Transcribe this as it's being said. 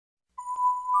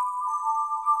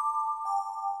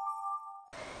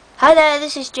Hi there,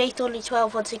 this is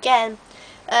jthorny12 once again.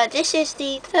 This is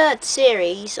the third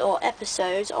series or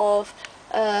episode of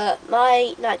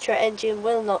My Nitro Engine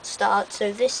Will Not Start.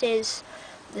 So this is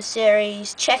the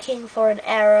series checking for an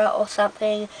error or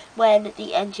something when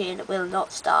the engine will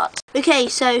not start. Okay,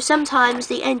 so sometimes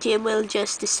the engine will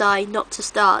just decide not to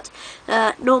start.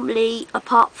 Normally,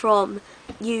 apart from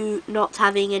you not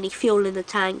having any fuel in the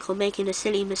tank or making a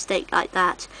silly mistake like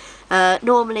that,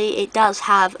 normally it does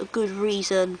have a good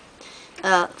reason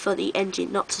for the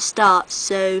engine not to start.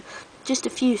 So just a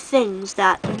few things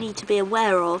that you need to be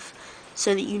aware of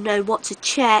so that you know what to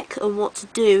check and what to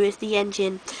do if the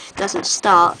engine doesn't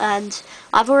start. And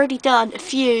I've already done a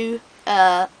few.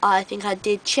 I think I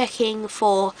did checking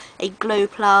for a glow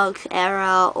plug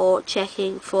error or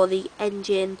checking for the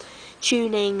engine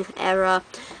tuning error.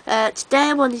 Today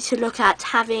I wanted to look at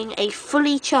having a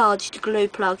fully charged glow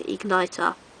plug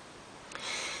igniter.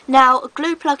 Now, a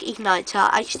glow plug igniter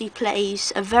actually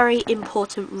plays a very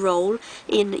important role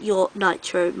in your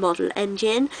nitro model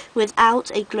engine. Without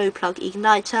a glow plug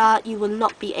igniter, you will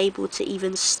not be able to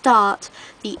even start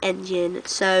the engine.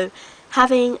 So,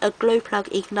 having a glow plug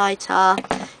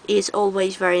igniter is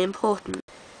always very important.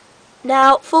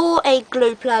 Now, for a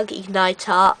glow plug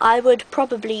igniter, I would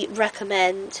probably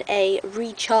recommend a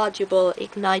rechargeable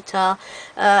igniter.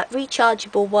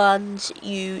 Rechargeable ones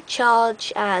you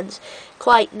charge, and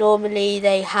quite normally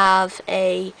they have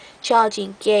a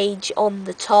charging gauge on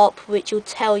the top which will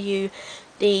tell you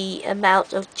the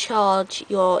amount of charge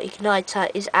your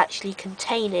igniter is actually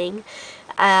containing,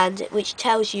 and which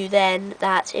tells you then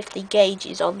that if the gauge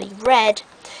is on the red,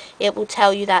 it will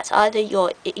tell you that either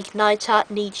your igniter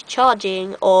needs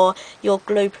charging or your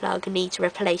glow plug needs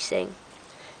replacing.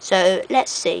 So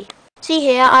let's see. See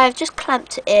here, I have just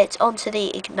clamped it onto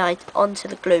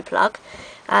the glow plug,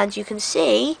 and you can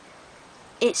see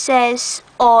it says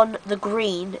on the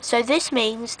green. So this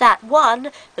means that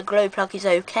 1, the glow plug is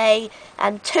okay,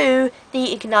 and 2,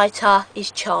 the igniter is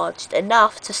charged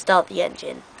enough to start the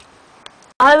engine.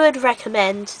 I would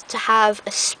recommend to have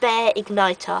a spare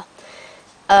igniter.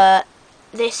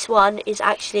 This one is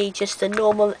actually just a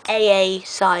normal AA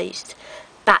sized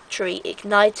battery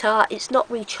igniter. It's not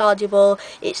rechargeable,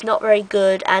 it's not very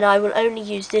good, and I will only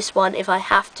use this one if I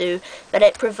have to, but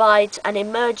it provides an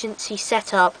emergency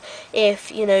setup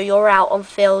if you're out on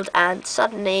field and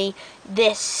suddenly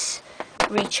this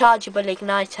rechargeable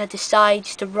igniter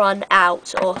decides to run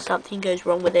out or something goes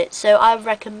wrong with it. So I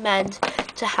recommend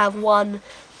to have 1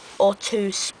 or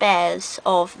 2 spares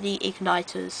of the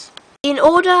igniters. In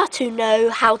order to know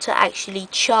how to actually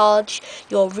charge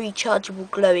your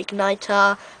rechargeable glow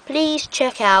igniter, please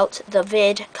check out the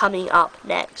vid coming up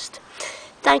next.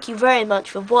 Thank you very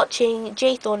much for watching.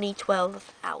 jthorny12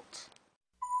 out.